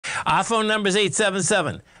Our phone number is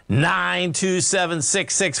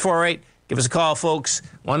 877-927-6648. Give us a call, folks.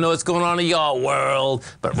 Want to know what's going on in your world.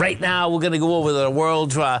 But right now, we're going to go over the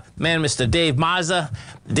world's man, Mr. Dave Mazza.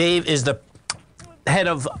 Dave is the head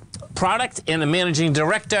of product and the managing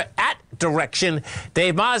director at Direxion.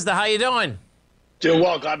 Dave Mazza, how you doing? Doing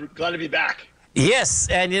well. Glad to be back. Yes,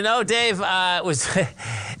 and you know, Dave,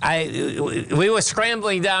 we were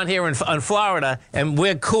scrambling down here in Florida, and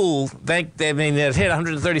we're cool. It hit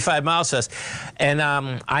 135 miles to us, and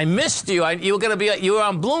I missed you. You were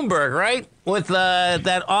on Bloomberg, right? With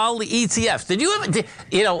all the ETFs. Did you ever?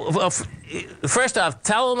 First off,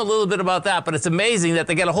 tell them a little bit about that. But it's amazing that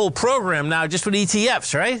they got a whole program now just with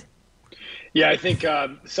ETFs, right? Yeah, I think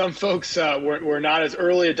some folks were not as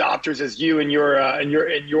early adopters as you and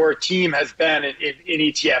your team has been in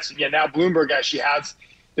ETFs. And yeah, now Bloomberg actually has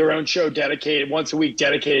their own show dedicated once a week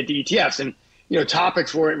dedicated to ETFs, and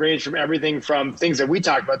topics range from everything from things that we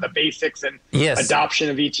talk about, the basics and adoption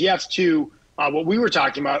of ETFs, to what we were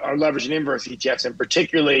talking about, our leverage and inverse ETFs, and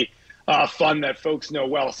particularly a fund that folks know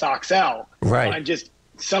well, SOXL. Right. And just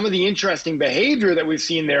some of the interesting behavior that we've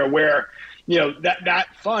seen there, where that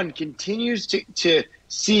fund continues to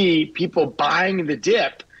see people buying the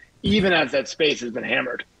dip, even as that space has been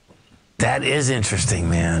hammered. That is interesting,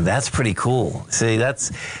 man. That's pretty cool. See,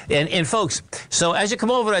 and folks, so as you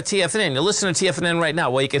come over to TFNN, you're listening to TFNN right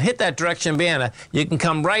now. Well, you can hit that Direxion banner. You can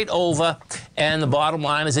come right over, and the bottom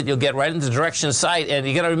line is that you'll get right into the Direxion site, and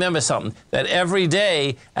you got to remember something, that every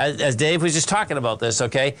day, as Dave was just talking about this,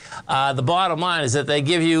 okay, the bottom line is that they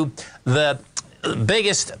give you the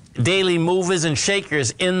biggest daily movers and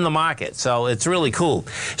shakers in the market. So it's really cool.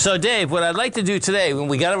 So, Dave, what I'd like to do today, when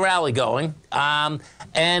we got a rally going, and,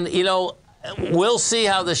 we'll see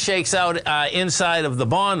how this shakes out inside of the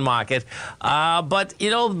bond market. But,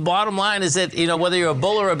 bottom line is that, whether you're a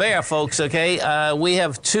bull or a bear, folks, okay, we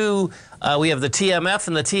have we have the TMF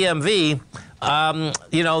and the TMV,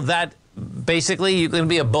 that basically you can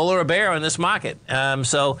be a bull or a bear in this market.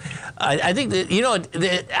 So I think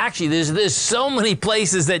that, actually there's so many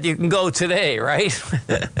places that you can go today, right?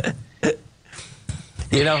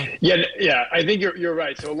 Yeah, I think you're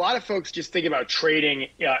right. So a lot of folks just think about trading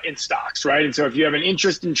in stocks, right? And so if you have an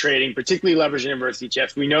interest in trading, particularly leverage and inverse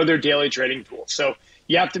ETFs, we know they're daily trading tools. So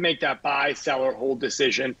you have to make that buy, sell, or hold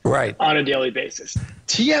decision on a daily basis.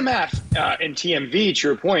 TMF and TMV, to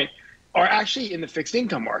your point, are actually in the fixed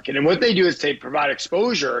income market. And what they do is they provide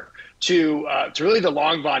exposure to really the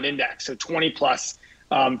long bond index, so 20 plus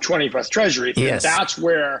treasuries. Yes. And that's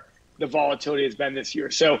where the volatility has been this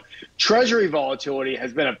year. So treasury volatility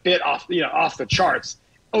has been a bit off the charts.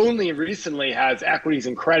 Only recently has equities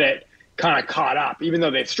and credit kind of caught up, even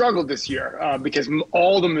though they've struggled this year, because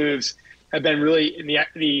all the moves have been really in the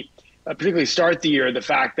particularly start the year, the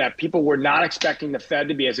fact that people were not expecting the Fed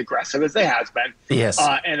to be as aggressive as they has been. Yes.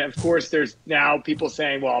 And of course, there's now people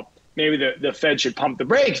saying, well, maybe the Fed should pump the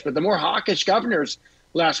brakes. But the more hawkish governors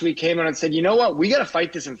last week came out and said, you know what, we got to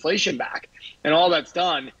fight this inflation back. And all that's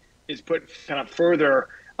done is put kind of further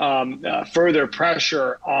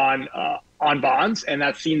pressure on bonds, and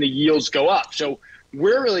that's seen the yields go up. So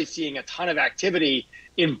we're really seeing a ton of activity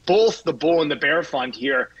in both the bull and the bear fund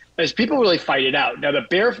here, as people really fight it out. Now, the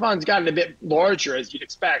bear fund's gotten a bit larger, as you'd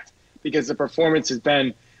expect, because the performance has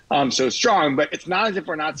been so strong, but it's not as if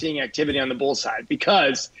we're not seeing activity on the bull side,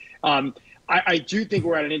 because I do think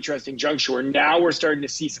we're at an interesting juncture where now we're starting to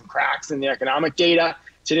see some cracks in the economic data.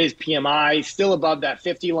 Today's PMI still above that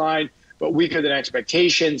 50 line, but weaker than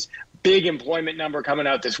expectations. Big employment number coming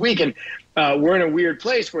out this week. And we're in a weird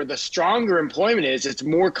place where the stronger employment is, it's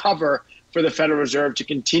more cover for the Federal Reserve to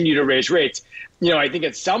continue to raise rates. I think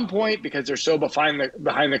at some point, because they're so behind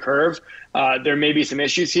the curve, there may be some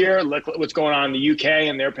issues here. Look what's going on in the UK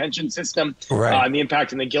and their pension system, and the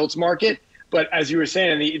impact in the gilts market. But as you were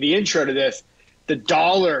saying in the intro to this, the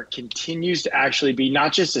dollar continues to actually be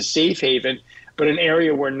not just a safe haven, but an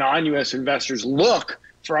area where non-U.S. investors look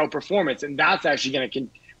for outperformance. And that's actually going to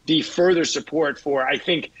be further support for, I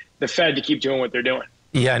think, the Fed to keep doing what they're doing.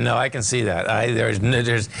 Yeah, no, I can see that.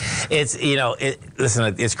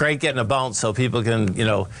 Listen, it's great getting a bounce so people can,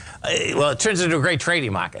 it turns into a great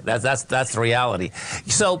trading market. That's the reality.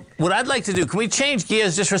 So what I'd like to do, can we change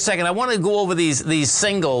gears just for a second? I want to go over these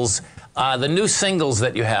singles, the new singles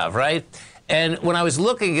that you have, right? And when I was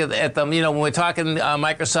looking at them, when we're talking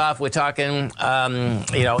Microsoft, we're talking,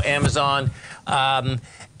 Amazon,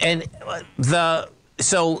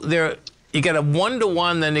 you get a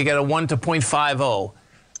 1-to-1, then you get a 1 to 0.50.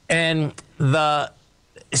 And the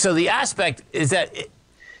aspect is that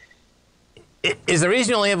Is the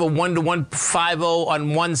reason you only have a 1-to-150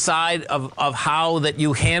 on one side of how that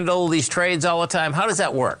you handle these trades all the time? How does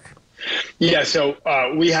that work? Yeah, so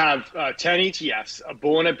we have 10 ETFs, a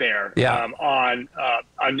bull and a bear, on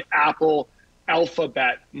Apple,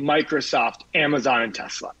 Alphabet, Microsoft, Amazon, and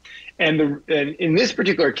Tesla. And in this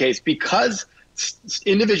particular case, because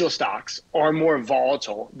individual stocks are more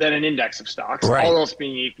volatile than an index of stocks, all else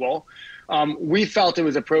being equal, we felt it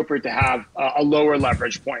was appropriate to have a lower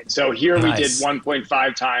leverage point. So here we did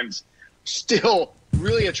 1.5 times, still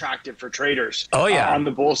really attractive for traders on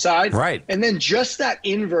the bull side. Right. And then just that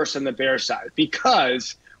inverse on the bear side,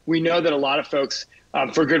 because we know that a lot of folks,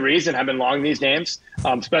 for good reason, have been long these names,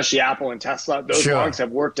 especially Apple and Tesla. Those longs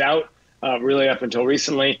have worked out really up until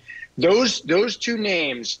recently. Those two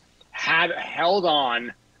names had held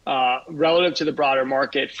on relative to the broader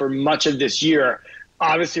market for much of this year.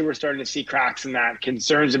 Obviously, we're starting to see cracks in that,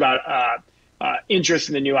 concerns about interest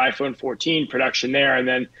in the new iPhone 14 production there, and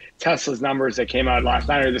then Tesla's numbers that came out last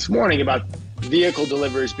night or this morning about vehicle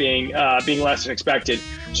deliveries being less than expected.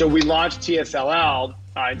 So we launched TSLL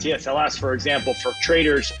and TSLS, for example, for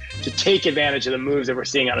traders to take advantage of the moves that we're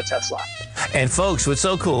seeing out of Tesla. And folks, what's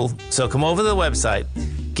so cool, so come over to the website,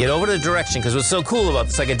 get over to Direxion, because what's so cool about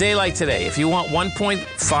this, like a day like today, if you want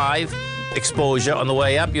 1.5 exposure on the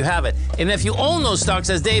way up, you have it. And if you own those stocks,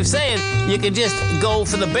 as Dave's saying, you can just go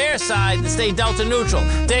for the bear side and stay delta neutral.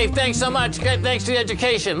 Dave, thanks so much. Thanks for the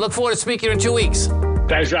education. Look forward to speaking in 2 weeks.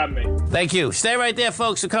 Thanks for having me. Thank you. Stay right there,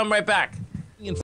 folks. We'll come right back.